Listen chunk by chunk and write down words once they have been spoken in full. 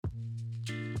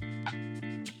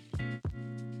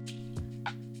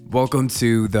Welcome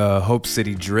to the Hope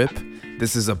City Drip.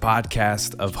 This is a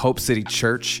podcast of Hope City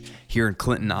Church here in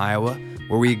Clinton, Iowa,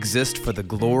 where we exist for the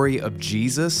glory of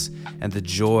Jesus and the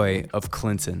joy of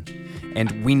Clinton.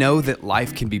 And we know that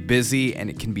life can be busy and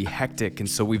it can be hectic, and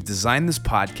so we've designed this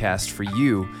podcast for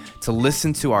you to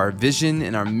listen to our vision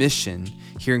and our mission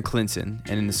here in Clinton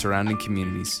and in the surrounding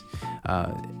communities.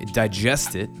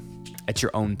 Digest it at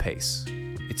your own pace.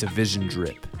 It's a vision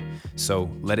drip.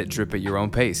 So let it drip at your own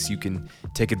pace. You can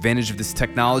take advantage of this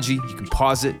technology. You can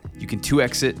pause it. You can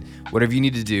 2x it. Whatever you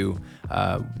need to do.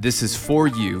 This is for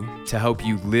you to help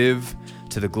you live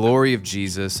to the glory of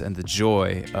Jesus and the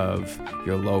joy of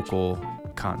your local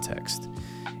context.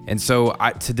 And so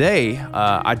today,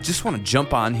 I just want to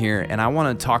jump on here and I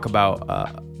want to talk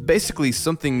about basically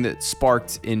something that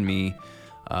sparked in me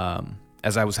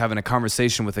as I was having a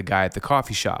conversation with a guy at the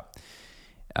coffee shop.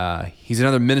 He's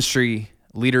another ministry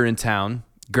leader in town,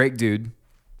 great dude,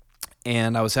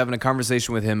 and I was having a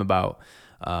conversation with him about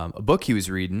a book he was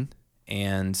reading,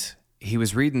 and he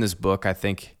was reading this book,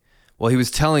 he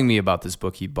was telling me about this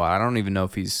book he bought. I don't even know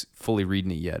if he's fully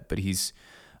reading it yet, but he's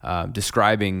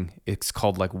describing, it's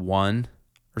called like One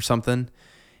or something,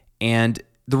 and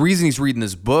the reason he's reading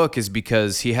this book is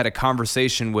because he had a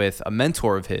conversation with a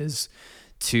mentor of his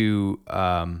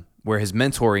where his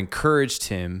mentor encouraged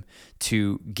him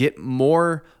to get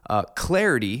more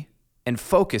clarity and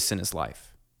focus in his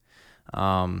life.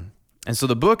 And so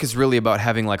the book is really about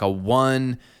having like a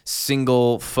one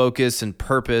single focus and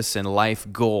purpose and life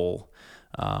goal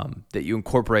that you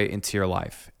incorporate into your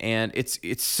life. And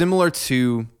it's similar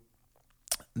to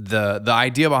the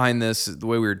idea behind this, the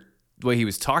way he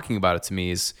was talking about it to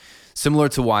me is similar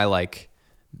to why like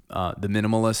the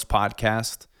Minimalist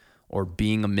podcast or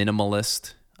being a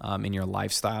minimalist in your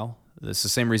lifestyle. It's the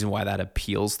same reason why that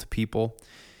appeals to people,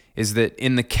 is that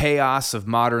in the chaos of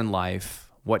modern life,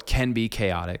 what can be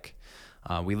chaotic,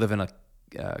 we live in a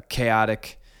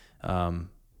chaotic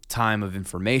time of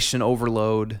information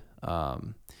overload,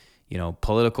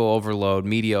 political overload,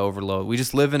 media overload. We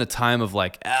just live in a time of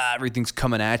like, everything's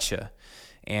coming at you.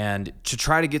 And to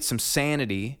try to get some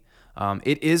sanity,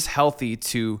 it is healthy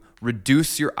to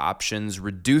reduce your options,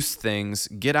 reduce things,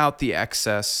 get out the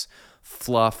excess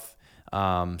fluff,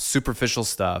 superficial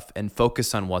stuff, and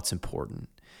focus on what's important.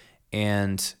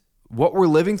 And what we're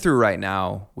living through right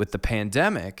now with the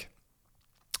pandemic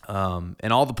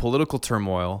and all the political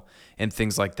turmoil and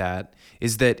things like that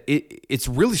is that it's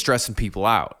really stressing people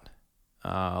out.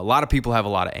 A lot of people have a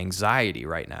lot of anxiety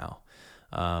right now.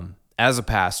 As a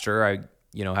pastor, I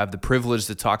have the privilege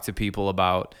to talk to people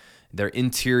about their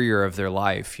interior of their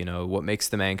life, what makes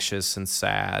them anxious and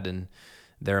sad and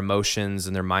their emotions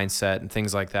and their mindset and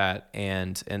things like that.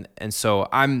 And so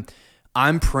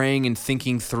I'm praying and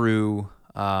thinking through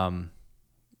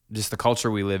just the culture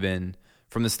we live in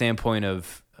from the standpoint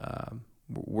of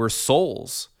we're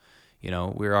souls,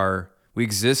 we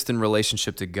exist in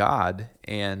relationship to God,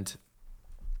 and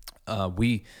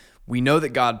we know that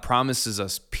God promises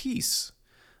us peace.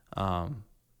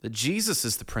 That Jesus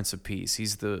is the Prince of Peace.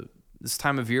 This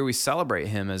time of year we celebrate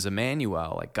him as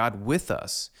Emmanuel, like God with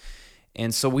us.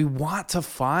 And so we want to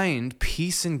find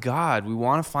peace in God. We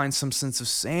want to find some sense of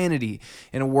sanity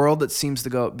in a world that seems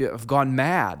to have gone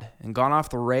mad and gone off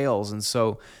the rails. And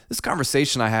so this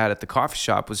conversation I had at the coffee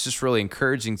shop was just really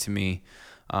encouraging to me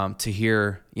to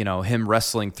hear, him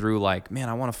wrestling through like, man,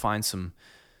 I want to find some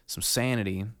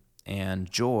sanity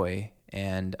and joy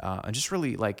and just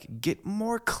really like get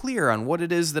more clear on what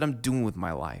it is that I'm doing with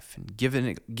my life and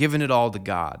giving it all to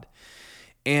God.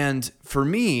 And for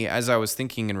me, as I was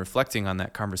thinking and reflecting on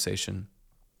that conversation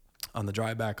on the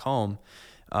drive back home,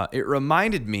 it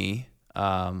reminded me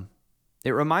of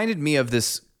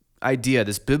this idea,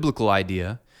 this biblical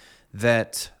idea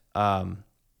that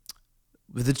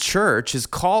the church is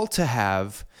called to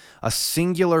have a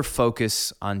singular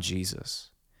focus on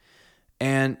Jesus.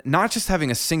 And not just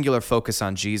having a singular focus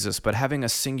on Jesus, but having a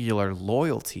singular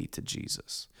loyalty to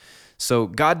Jesus. So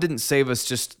God didn't save us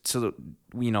just so that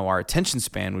our attention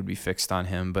span would be fixed on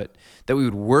him, but that we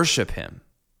would worship him.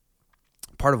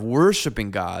 Part of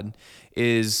worshiping God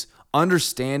is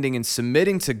understanding and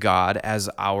submitting to God as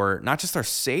not just our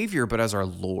Savior, but as our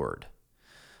Lord.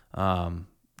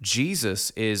 Jesus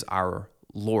is our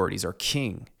Lord. He's our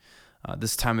King.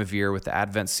 This time of year with the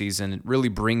Advent season, it really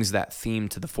brings that theme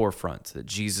to the forefront, that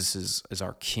Jesus is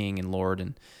our King and Lord,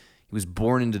 and he was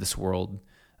born into this world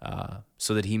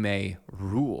so that he may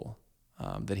rule,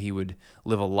 that he would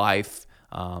live a life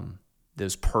that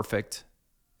was perfect,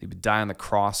 he would die on the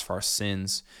cross for our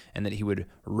sins, and that he would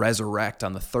resurrect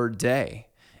on the third day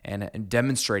and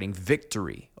demonstrating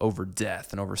victory over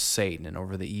death and over Satan and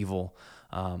over the evil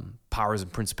powers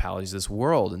and principalities of this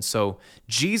world. And so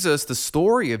Jesus, the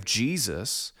story of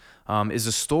Jesus, is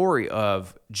a story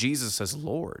of Jesus as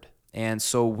Lord. And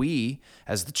so we,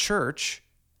 as the church,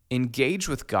 engage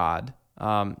with God,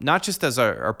 not just as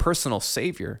our personal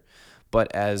Savior,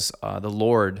 but as the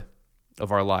Lord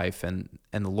of our life and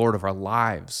the Lord of our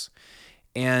lives.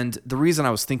 And the reason I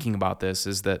was thinking about this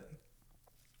is that,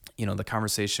 the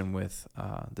conversation with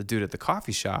the dude at the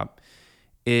coffee shop,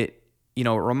 it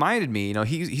reminded me,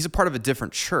 he's a part of a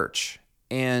different church.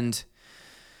 And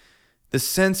the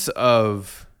sense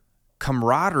of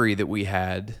camaraderie that we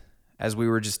had as we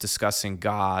were just discussing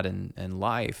God and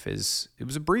life it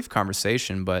was a brief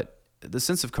conversation, but the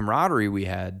sense of camaraderie we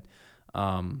had,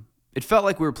 it felt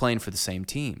like we were playing for the same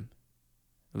team.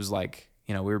 It was like,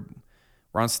 we're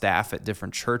on staff at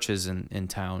different churches in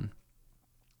town,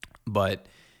 but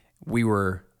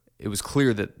it was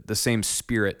clear that the same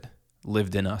Spirit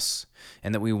lived in us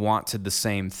and that we wanted the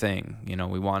same thing.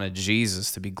 We wanted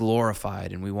Jesus to be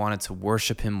glorified, and we wanted to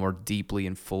worship him more deeply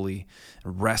and fully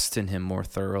and rest in him more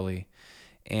thoroughly.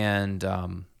 And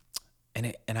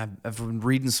I've been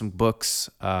reading some books,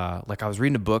 like I was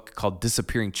reading a book called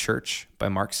Disappearing Church by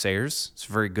Mark Sayers. It's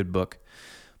a very good book.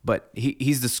 But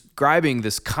he's describing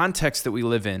this context that we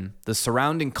live in. The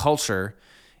surrounding culture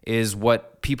is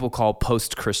what people call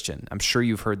post-Christian. I'm sure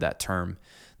you've heard that term,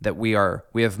 that we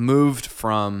have moved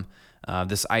from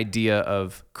this idea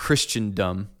of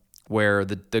Christendom, where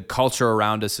the culture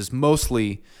around us is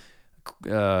mostly,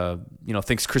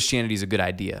 thinks Christianity is a good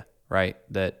idea, right?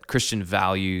 That Christian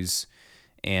values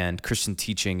and Christian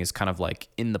teaching is kind of like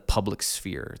in the public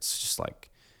sphere. It's just like,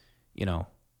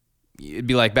 it'd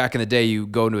be like back in the day, you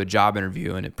go into a job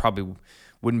interview and it probably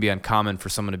wouldn't be uncommon for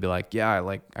someone to be like,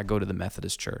 yeah, I go to the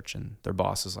Methodist church, and their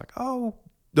boss is like, oh,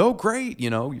 no, great.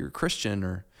 You're a Christian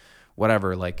or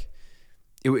whatever. Like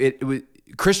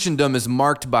Christendom is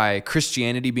marked by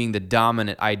Christianity being the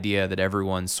dominant idea that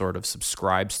everyone sort of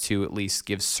subscribes to, at least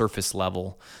gives surface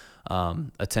level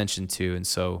attention to. And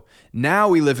so now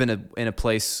we live in a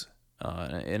place,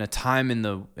 in a time in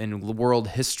the world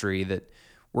history that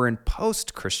we're in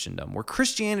post-Christendom, where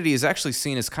Christianity is actually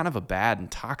seen as kind of a bad and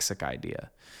toxic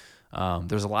idea.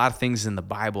 There's a lot of things in the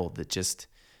Bible that just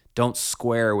don't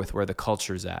square with where the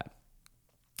culture's at.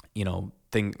 I'm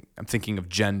thinking of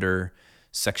gender,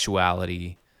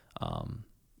 sexuality,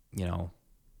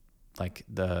 like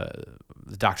the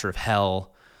doctrine of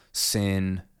hell,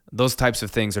 sin. Those types of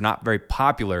things are not very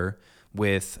popular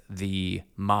with the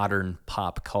modern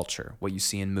pop culture, what you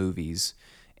see in movies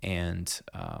and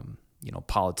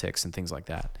politics and things like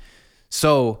that.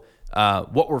 So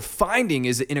what we're finding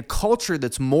is that in a culture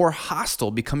that's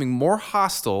becoming more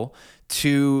hostile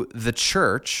to the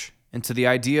church and to the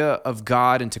idea of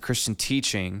God and to Christian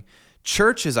teaching,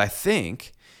 churches, I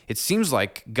think, it seems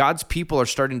like God's people are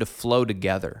starting to flow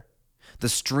together. The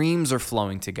streams are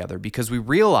flowing together because we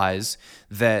realize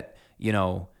that,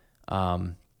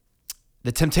 the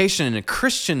temptation in a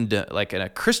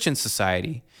Christian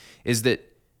society is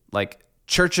that like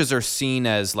churches are seen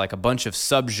as like a bunch of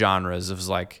subgenres of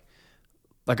like,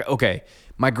 okay,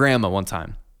 my grandma one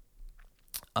time,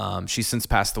 she's since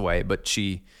passed away, but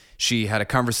she had a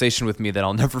conversation with me that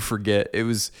I'll never forget.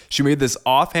 She made this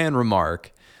offhand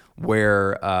remark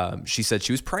where she said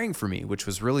she was praying for me, which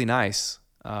was really nice.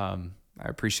 I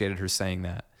appreciated her saying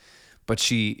that. But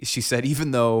she said,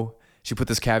 even though, she put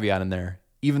this caveat in there,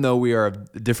 even though we are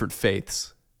of different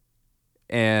faiths.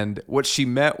 And what she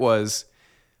meant was,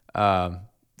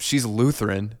 she's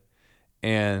Lutheran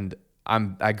and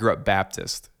I grew up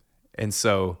Baptist. And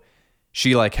so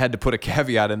she had to put a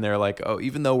caveat in there like, oh,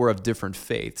 even though we're of different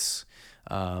faiths,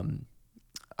 I'm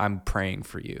praying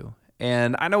for you.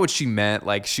 And I know what she meant.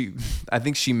 I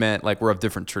think she meant like we're of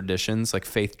different traditions, like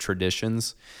faith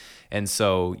traditions. And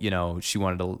so, she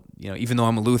wanted to, even though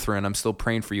I'm a Lutheran, I'm still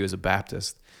praying for you as a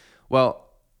Baptist. Well,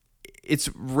 it's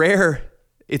rare.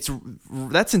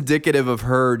 That's indicative of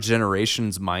her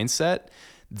generation's mindset,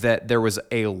 that there was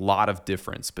a lot of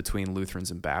difference between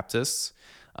Lutherans and Baptists.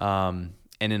 And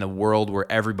in a world where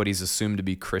everybody's assumed to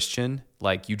be Christian,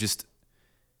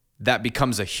 that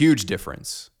becomes a huge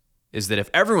difference. Is that if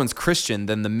everyone's Christian,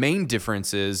 then the main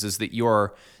difference is that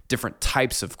you're different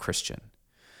types of Christian.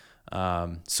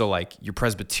 So like you're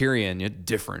Presbyterian, you're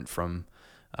different from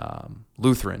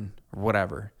Lutheran or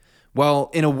whatever. Well,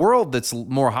 in a world that's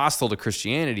more hostile to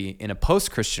Christianity, in a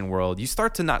post-Christian world, you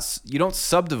don't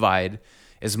subdivide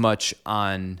as much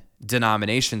on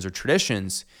denominations or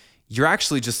traditions. You're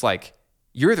actually just like,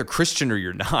 you're either Christian or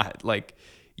you're not. Like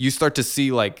you start to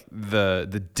see like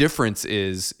the difference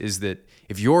is that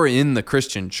if you're in the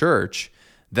Christian church,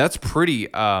 that's pretty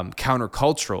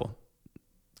countercultural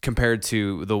compared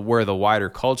to where the wider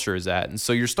culture is at. And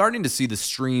so you're starting to see the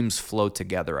streams flow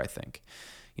together, I think.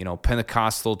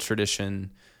 Pentecostal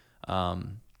tradition,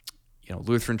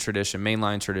 Lutheran tradition,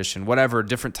 mainline tradition, whatever,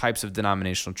 different types of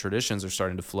denominational traditions are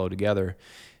starting to flow together.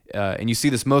 And you see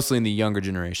this mostly in the younger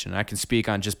generation. I can speak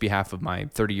on just behalf of my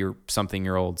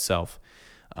 30-something-year-old self.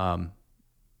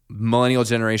 Millennial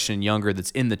generation and younger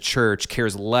that's in the church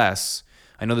cares less,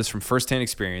 I know this from firsthand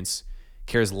experience,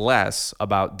 cares less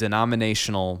about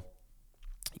denominational,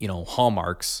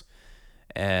 hallmarks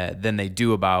than they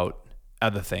do about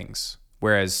other things.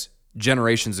 Whereas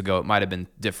generations ago, it might have been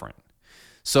different.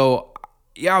 So,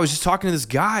 I was just talking to this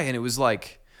guy, and it was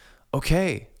like,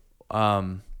 okay,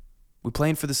 we're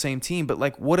playing for the same team, but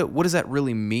like, what does that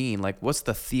really mean? Like, what's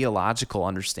the theological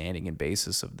understanding and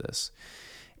basis of this?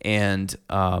 And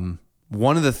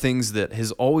one of the things that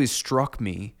has always struck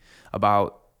me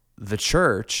about the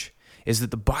church is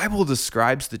that the Bible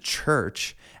describes the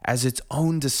church as its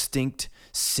own distinct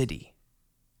city,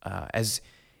 as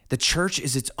the church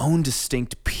is its own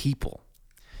distinct people.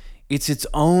 It's its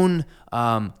own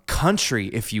country,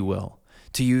 if you will,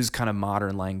 to use kind of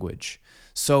modern language.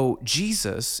 So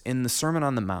Jesus, in the Sermon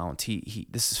on the Mount, he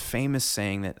this is famous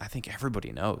saying that I think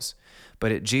everybody knows,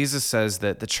 but Jesus says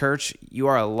that the church, you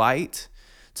are a light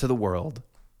to the world,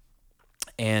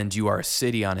 and you are a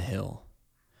city on a hill.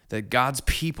 That God's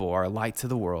people are a light to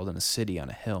the world and a city on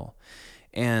a hill.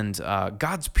 And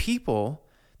God's people,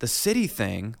 the city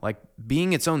thing, like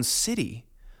being its own city,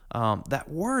 that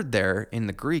word there in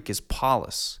the Greek is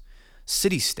polis,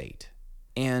 city-state.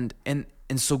 And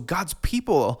so God's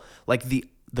people, like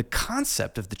the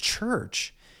concept of the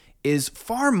church is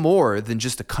far more than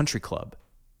just a country club.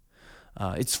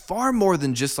 It's far more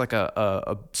than just like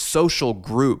a social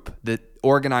group that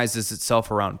organizes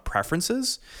itself around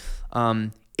preferences.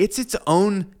 It's its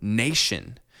own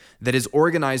nation that is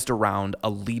organized around a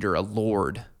leader, a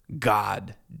Lord.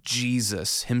 God,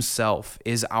 Jesus himself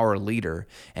is our leader,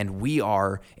 and we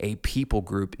are a people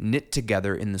group knit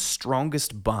together in the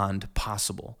strongest bond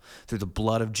possible through the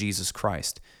blood of Jesus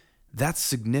Christ. That's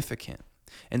significant.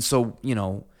 And so,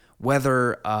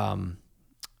 whether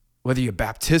you're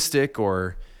Baptistic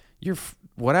or you're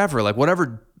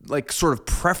whatever sort of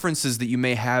preferences that you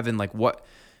may have in like what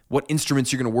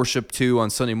instruments you're going to worship to on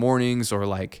Sunday mornings, or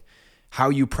like how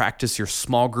you practice your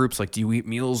small groups. Like, do you eat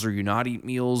meals or you not eat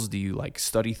meals? Do you like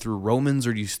study through Romans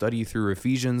or do you study through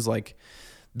Ephesians? Like,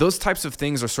 those types of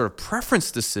things are sort of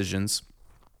preference decisions.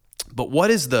 But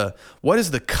what is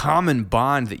the common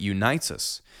bond that unites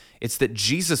us? It's that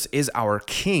Jesus is our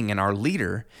king and our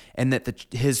leader, and that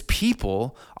his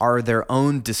people are their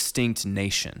own distinct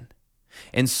nation.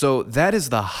 And so that is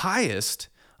the highest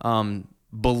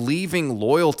believing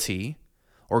loyalty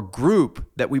or group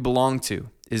that we belong to,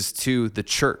 is to the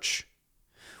church.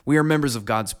 We are members of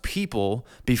God's people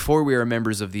before we are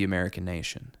members of the American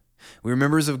nation. We are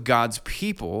members of God's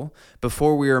people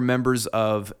before we are members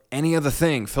of any other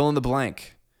thing, fill in the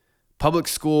blank. Public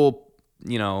school,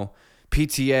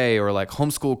 PTA, or like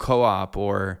homeschool co-op,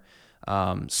 or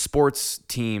sports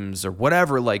teams, or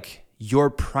whatever. Like, your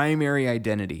primary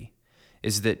identity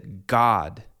is that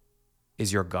God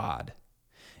is your God,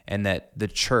 and that the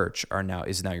church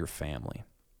is now your family.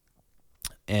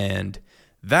 And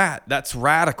that's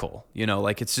radical,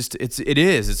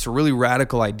 it's a really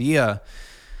radical idea,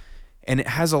 and it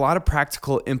has a lot of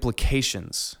practical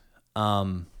implications.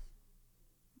 1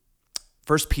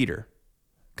 Peter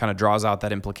kind of draws out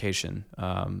that implication.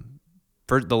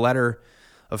 The letter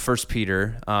of 1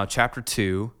 Peter, chapter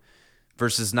 2,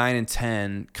 verses 9 and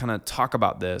 10 kind of talk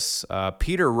about this.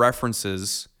 Peter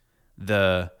references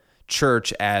the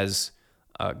church as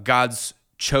God's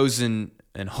chosen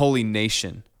and holy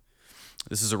nation.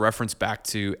 This is a reference back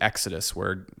to Exodus,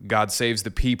 where God saves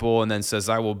the people and then says,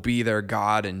 I will be their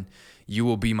God and you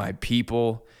will be my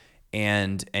people.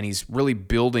 And he's really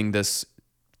building this.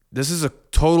 This is a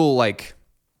total like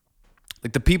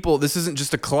the people, this isn't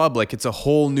just a club, like it's a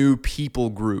whole new people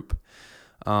group.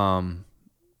 The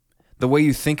way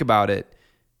you think about it,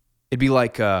 it'd be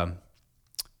like,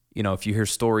 if you hear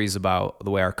stories about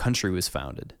the way our country was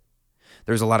founded,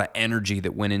 there's a lot of energy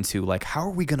that went into like, how are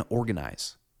we going to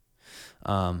organize?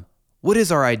 What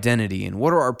is our identity, and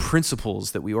what are our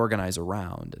principles that we organize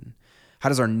around, and how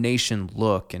does our nation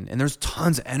look? And there's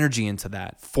tons of energy into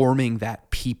that, forming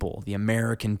that people, the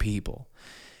American people.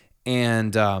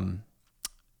 And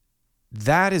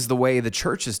that is the way the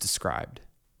church is described,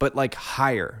 but like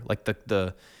higher, like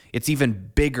it's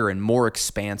even bigger and more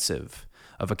expansive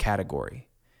of a category,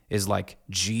 is like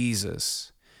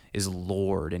Jesus is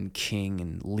Lord and King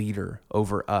and leader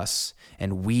over us.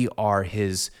 And we are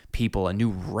his people, a new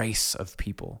race of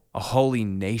people, a holy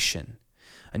nation,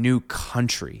 a new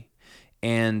country.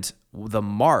 And the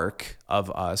mark of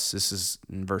us, this is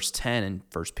in verse 10 in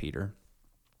 1 Peter,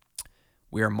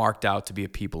 we are marked out to be a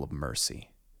people of mercy.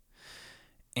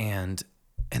 And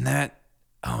that,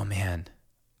 oh man,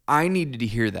 I needed to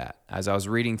hear that as I was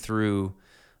reading through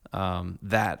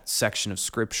that section of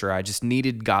scripture. I just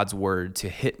needed God's word to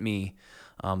hit me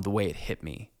the way it hit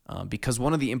me. Because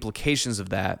one of the implications of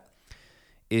that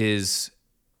is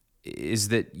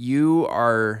that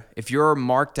if you're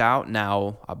marked out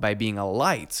now by being a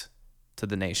light to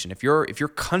the nation, if your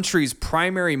country's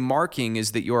primary marking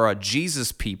is that you're a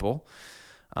Jesus people,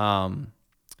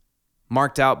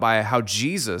 marked out by how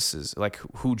Jesus is, like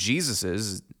who Jesus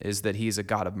is that he's a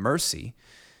God of mercy,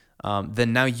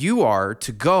 then now you are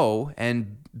to go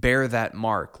and bear that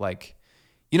mark. Like,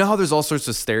 you know how there's all sorts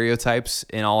of stereotypes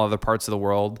in all other parts of the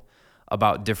world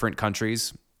about different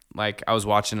countries? Like, I was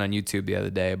watching on YouTube the other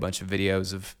day a bunch of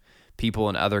videos of people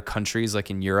in other countries, like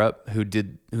in Europe,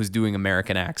 who's doing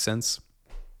American accents,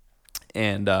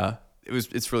 and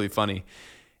it's really funny.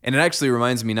 And it actually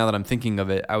reminds me, now that I'm thinking of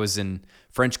it, I was in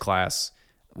French class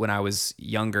when I was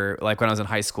younger, like when I was in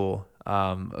high school.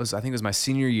 I think it was my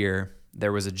senior year.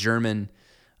 There was a German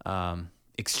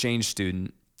exchange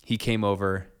student. He came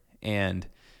over, and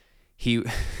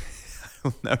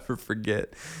I'll never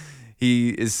forget, he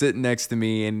is sitting next to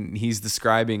me, and he's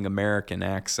describing American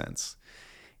accents.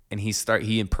 And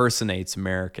he impersonates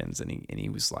Americans, and he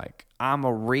was like, "I'm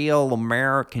a real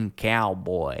American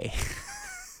cowboy."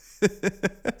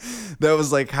 That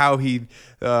was like how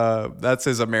that's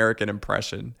his American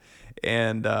impression.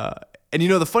 And you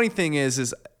know, the funny thing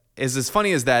is as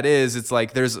funny as that is, it's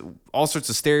like there's all sorts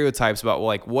of stereotypes about,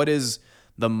 like, what is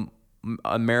the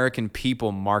American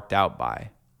people marked out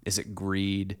by? Is it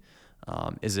greed?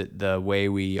 Is it the way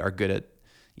we are good at,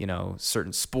 you know,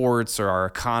 certain sports or our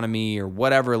economy or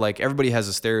whatever? Like, everybody has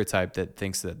a stereotype that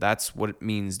thinks that that's what it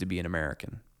means to be an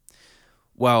American.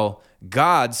 Well,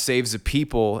 God saves a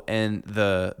people, and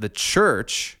the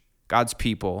church, God's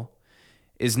people,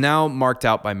 is now marked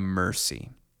out by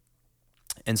mercy.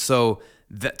 And so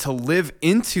that to live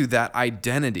into that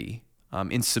identity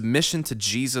in submission to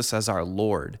Jesus as our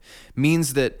Lord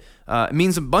means that it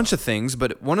means a bunch of things.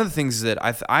 But one of the things that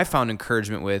I found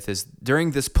encouragement with is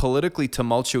during this politically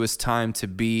tumultuous time to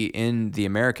be in the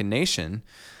American nation,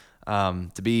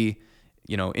 to be,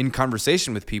 you know, in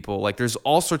conversation with people, like, there's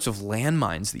all sorts of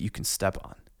landmines that you can step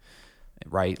on,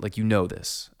 right? Like, you know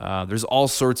this. There's all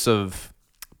sorts of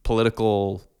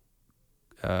political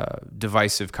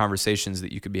divisive conversations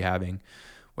that you could be having,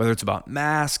 whether it's about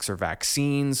masks or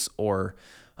vaccines or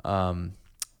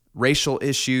racial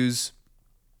issues,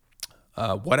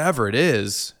 whatever it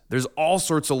is. There's all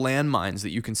sorts of landmines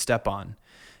that you can step on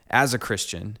as a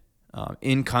Christian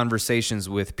in conversations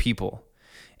with people.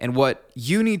 And what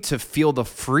you need to feel the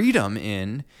freedom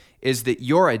in is that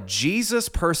you're a Jesus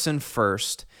person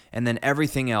first, and then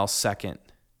everything else second.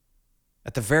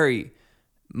 At the very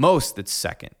most, it's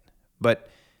second. But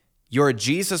you're a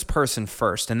Jesus person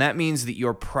first, and that means that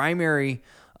your primary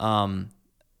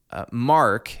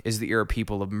mark is that you're a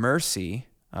people of mercy,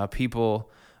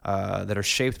 people that are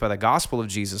shaped by the gospel of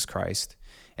Jesus Christ.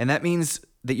 And that means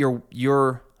that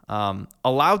you're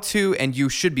allowed to, and you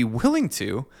should be willing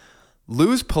to,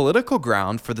 lose political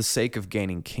ground for the sake of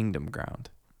gaining kingdom ground.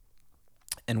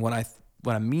 And what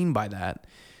I mean by that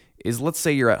is, let's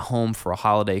say you're at home for a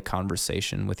holiday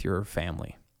conversation with your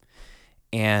family,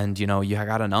 and, you know, you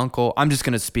got an uncle. I'm just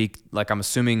going to speak like I'm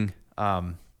assuming,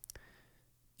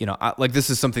 you know, like this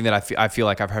is something that I feel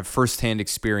like I've had firsthand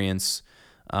experience,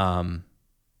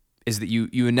 is that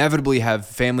you inevitably have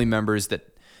family members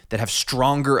that have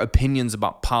stronger opinions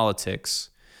about politics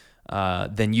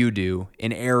than you do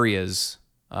in areas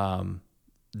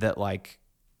that, like,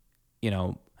 you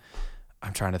know,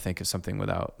 I'm trying to think of something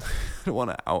without, I don't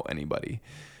want to out anybody.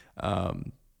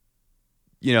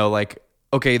 You know, like,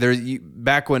 okay,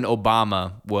 back when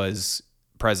Obama was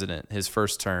president, his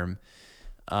first term,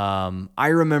 I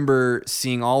remember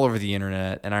seeing all over the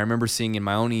internet, and I remember seeing in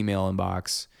my own email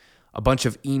inbox a bunch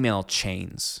of email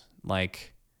chains,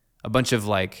 like a bunch of,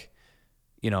 like,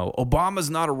 you know, Obama's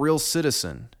not a real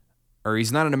citizen, or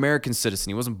he's not an American citizen.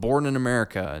 He wasn't born in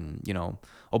America. And, you know,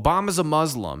 Obama's a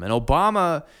Muslim, and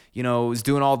Obama, you know, is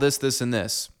doing all this, this, and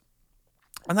this.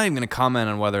 I'm not even going to comment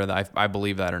on whether I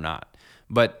believe that or not.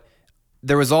 But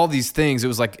there was all these things. It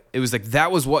was like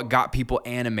that was what got people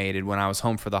animated when I was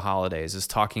home for the holidays, is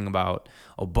talking about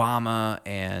Obama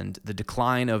and the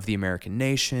decline of the American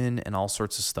nation and all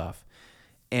sorts of stuff.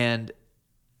 And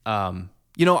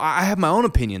I have my own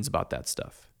opinions about that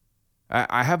stuff.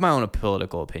 I have my own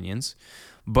political opinions,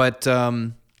 but,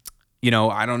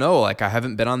 I don't know. Like, I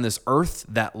haven't been on this earth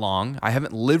that long. I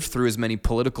haven't lived through as many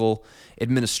political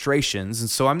administrations, and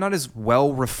so I'm not as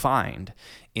well refined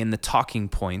in the talking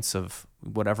points of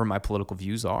whatever my political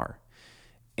views are.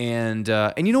 And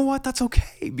you know what? That's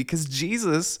okay, because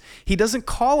Jesus, he doesn't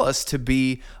call us to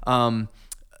be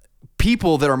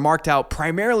people that are marked out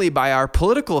primarily by our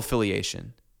political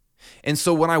affiliation. And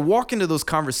so when I walk into those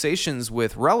conversations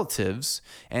with relatives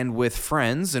and with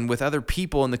friends and with other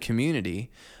people in the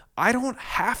community, I don't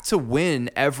have to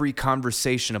win every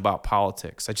conversation about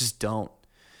politics. I just don't.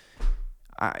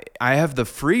 I have the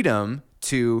freedom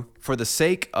to, for the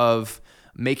sake of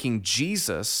making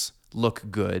Jesus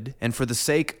look good and for the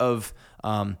sake of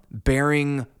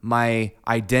bearing my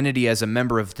identity as a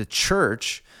member of the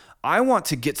church, I want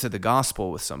to get to the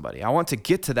gospel with somebody. I want to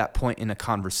get to that point in a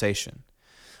conversation.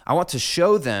 I want to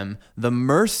show them the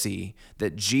mercy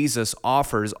that Jesus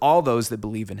offers all those that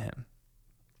believe in him.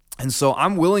 And so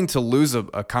I'm willing to lose a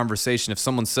conversation if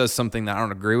someone says something that I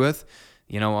don't agree with.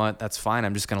 You know what? That's fine.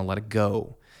 I'm just going to let it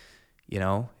go.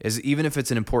 Even if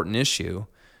it's an important issue,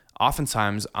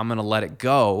 oftentimes I'm going to let it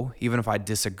go, even if I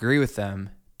disagree with them,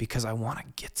 because I want to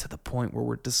get to the point where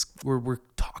we're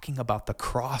talking about the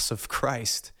cross of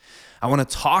Christ. I want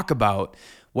to talk about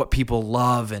what people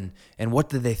love and what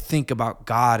do they think about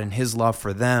God and his love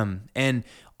for them. And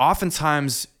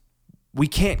oftentimes we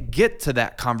can't get to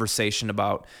that conversation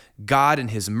about God and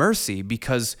his mercy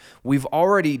because we've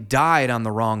already died on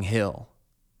the wrong hill.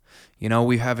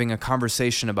 We're having a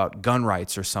conversation about gun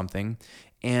rights or something,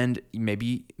 and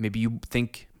maybe you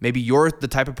think, maybe you're the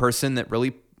type of person that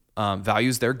really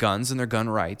values their guns and their gun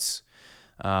rights,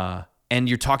 and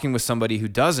you're talking with somebody who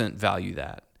doesn't value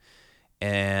that.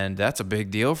 And that's a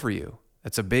big deal for you.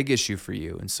 That's a big issue for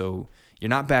you. And so you're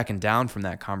not backing down from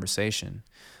that conversation.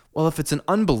 Well, if it's an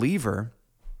unbeliever,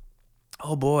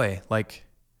 oh boy, like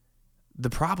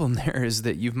the problem there is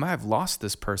that you might have lost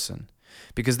this person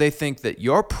because they think that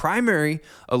your primary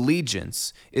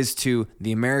allegiance is to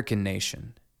the American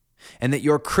nation and that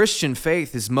your Christian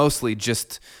faith is mostly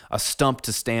just a stump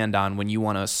to stand on when you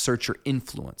want to assert your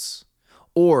influence,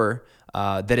 or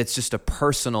that it's just a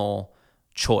personal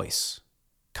choice.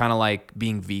 Kind of like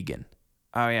being vegan.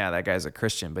 Oh yeah, that guy's a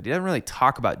Christian, but he doesn't really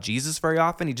talk about Jesus very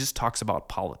often. He just talks about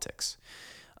politics.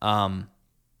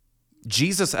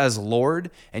 Jesus as Lord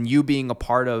and you being a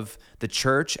part of the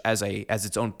church as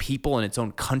its own people and its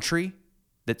own country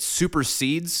that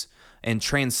supersedes and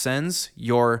transcends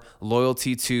your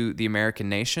loyalty to the American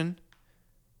nation,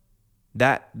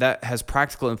 that has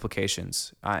practical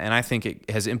implications, and I think it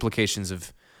has implications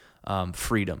of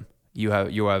freedom. You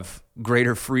have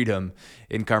greater freedom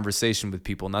in conversation with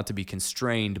people, not to be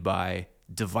constrained by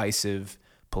divisive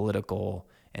political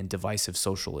and divisive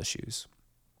social issues.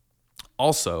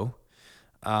 Also,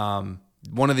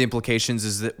 one of the implications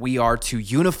is that we are to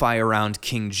unify around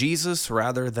King Jesus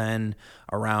rather than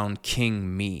around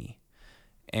King me.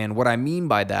 And what I mean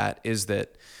by that is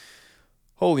that,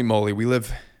 holy moly, we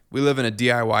live in a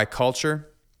DIY culture.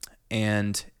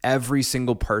 And every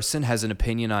single person has an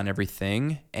opinion on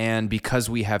everything. And because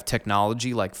we have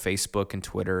technology like Facebook and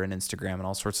Twitter and Instagram and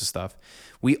all sorts of stuff,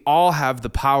 we all have the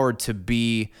power to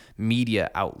be media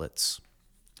outlets.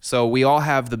 So we all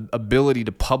have the ability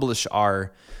to publish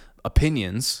our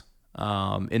opinions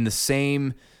in the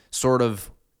same sort of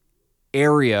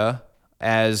area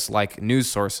as like news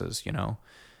sources,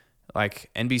 Like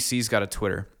NBC's got a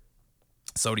Twitter.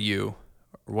 So do you.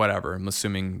 Whatever, I'm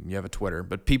assuming you have a Twitter,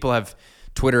 but people have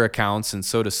Twitter accounts and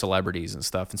so do celebrities and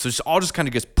stuff. And so all just kind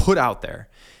of gets put out there,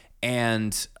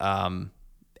 and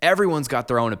everyone's got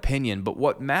their own opinion, but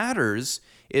what matters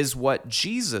is what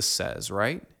Jesus says,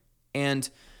 right? And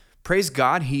praise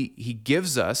God, he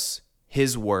gives us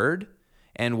his word,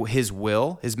 and his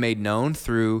will is made known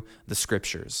through the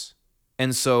scriptures.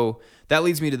 And so that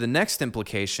leads me to the next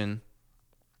implication,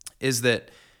 is that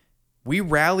we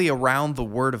rally around the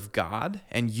Word of God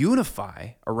and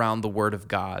unify around the Word of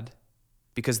God,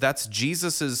 because that's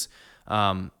Jesus's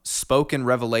spoken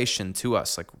revelation to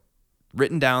us, like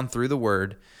written down through the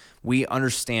Word. We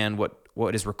understand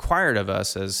what is required of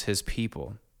us as his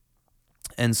people.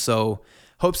 And so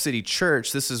Hope City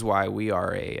Church, this is why we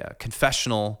are a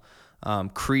confessional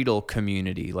creedal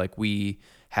community. Like, we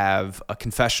have a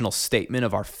confessional statement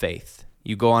of our faith.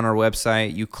 You go on our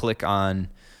website, you click on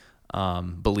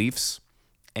beliefs,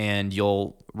 and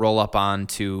you'll roll up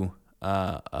onto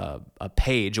a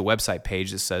page, a website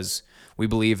page that says we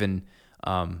believe in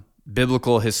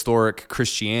biblical historic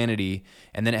Christianity,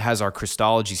 and then it has our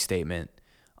Christology statement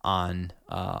on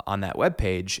that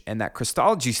webpage, and that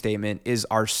Christology statement is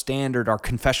our standard, our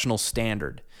confessional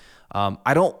standard.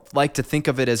 I don't like to think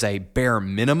of it as a bare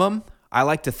minimum. I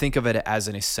like to think of it as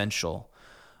an essential.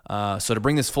 So to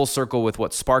bring this full circle with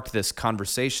what sparked this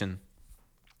conversation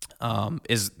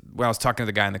is when I was talking to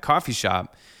the guy in the coffee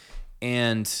shop,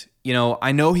 and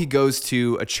I know he goes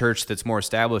to a church that's more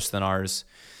established than ours,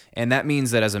 and that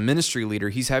means that as a ministry leader,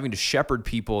 he's having to shepherd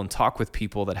people and talk with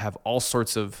people that have all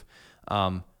sorts of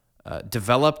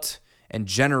developed and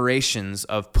generations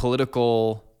of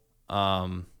political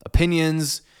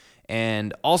opinions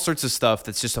and all sorts of stuff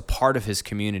that's just a part of his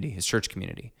community, his church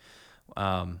community.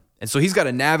 And so he's got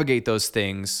to navigate those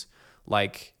things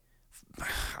like,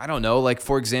 I don't know, like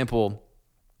for example,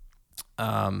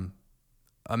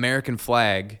 American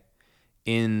flag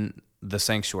in the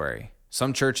sanctuary.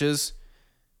 Some churches,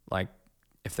 like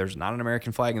if there's not an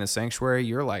American flag in the sanctuary,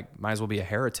 you're like, might as well be a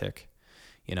heretic.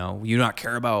 You not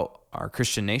care about our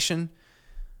Christian nation.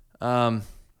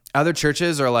 Other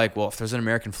churches are like, well, if there's an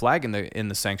American flag in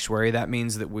the sanctuary, that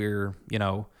means that we're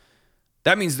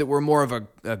more of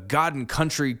a God and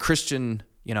country Christian,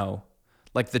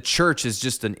 like the church is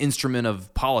just an instrument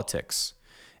of politics.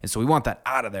 And so we want that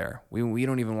out of there. We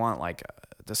don't even want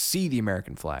to see the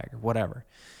American flag or whatever.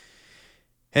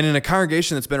 And in a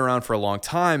congregation that's been around for a long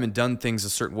time and done things a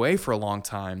certain way for a long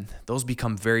time, those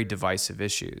become very divisive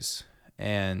issues.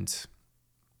 And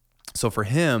so for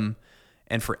him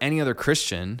and for any other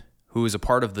Christian who is a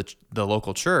part of the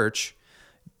local church,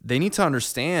 we need to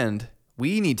understand,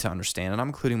 and I'm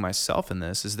including myself in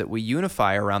this, is that we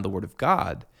unify around the Word of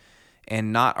God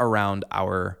and not around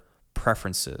our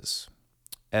preferences.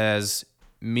 As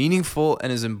meaningful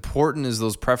and as important as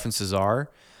those preferences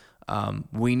are,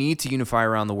 we need to unify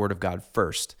around the Word of God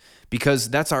first,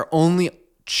 because that's our only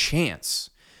chance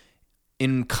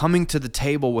in coming to the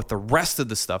table with the rest of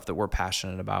the stuff that we're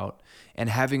passionate about and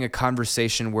having a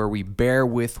conversation where we bear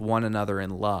with one another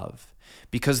in love.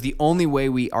 Because the only way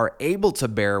we are able to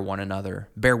bear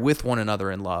with one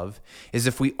another in love, is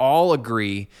if we all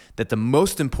agree that the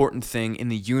most important thing in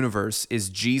the universe is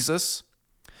Jesus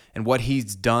and what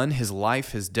he's done, his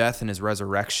life, his death, and his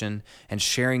resurrection, and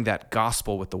sharing that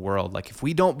gospel with the world. Like if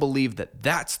we don't believe that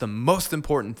that's the most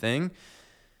important thing,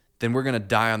 then we're going to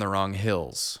die on the wrong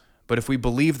hills. But if we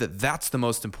believe that that's the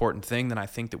most important thing, then I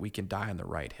think that we can die on the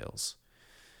right hills.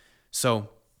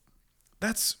 So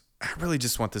I really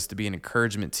just want this to be an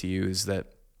encouragement to you, is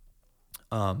that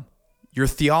your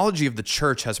theology of the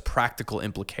church has practical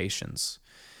implications.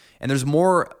 And there's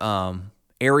more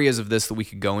areas of this that we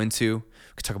could go into.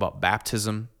 We could talk about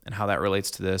baptism and how that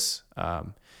relates to this.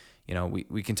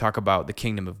 We can talk about the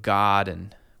kingdom of God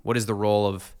and what is the role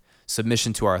of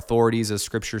submission to our authorities, as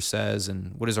Scripture says,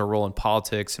 and what is our role in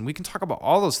politics. And we can talk about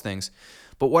all those things.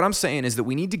 But what I'm saying is that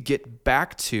we need to get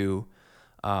back to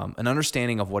an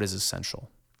understanding of what is essential.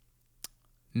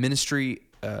 Ministry,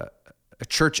 a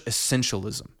church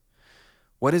essentialism.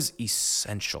 What is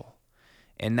essential?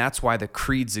 And that's why the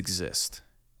creeds exist,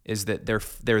 is that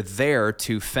they're there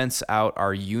to fence out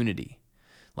our unity.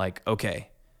 Like, okay,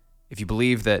 if you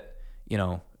believe that,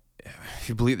 if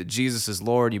you believe that Jesus is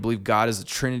Lord, you believe God is a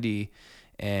Trinity,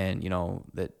 and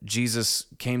that Jesus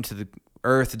came to the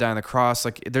earth to die on the cross,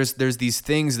 like there's these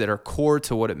things that are core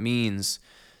to what it means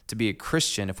to be a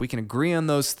Christian. If we can agree on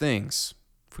those things,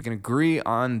 if we can agree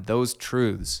on those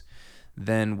truths,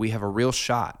 then we have a real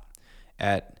shot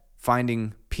at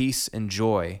finding peace and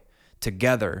joy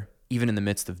together, even in the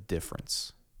midst of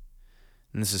difference.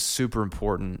 And this is super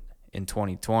important in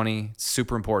 2020. It's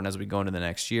super important as we go into the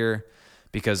next year,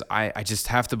 because I just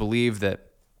have to believe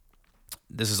that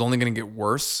this is only going to get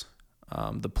worse.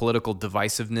 The political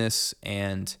divisiveness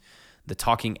and the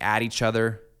talking at each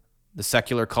other, the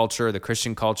secular culture, the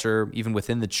Christian culture, even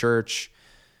within the church,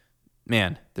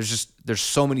 man, there's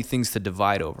so many things to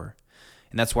divide over.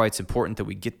 And that's why it's important that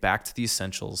we get back to the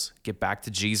essentials, get back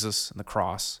to Jesus and the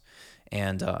cross,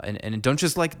 and don't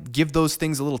just give those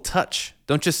things a little touch.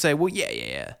 Don't just say, well,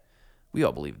 yeah, we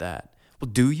all believe that.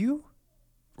 Well, do you?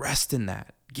 Rest in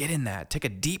that. Get in that. Take a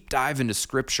deep dive into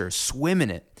Scripture. Swim in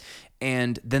it.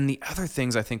 And then the other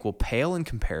things I think will pale in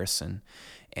comparison,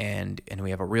 and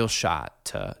we have a real shot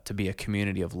to be a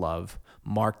community of love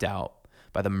marked out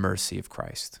by the mercy of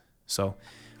Christ. So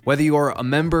whether you are a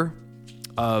member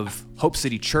of Hope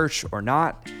City Church or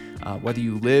not, whether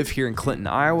you live here in Clinton,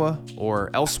 Iowa, or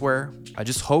elsewhere, I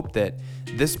just hope that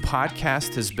this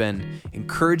podcast has been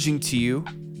encouraging to you,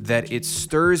 that it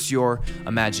stirs your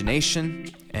imagination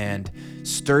and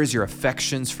stirs your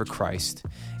affections for Christ,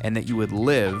 and that you would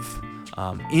live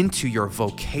into your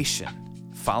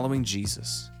vocation, following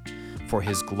Jesus for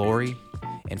his glory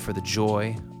and for the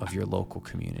joy of your local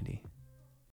community.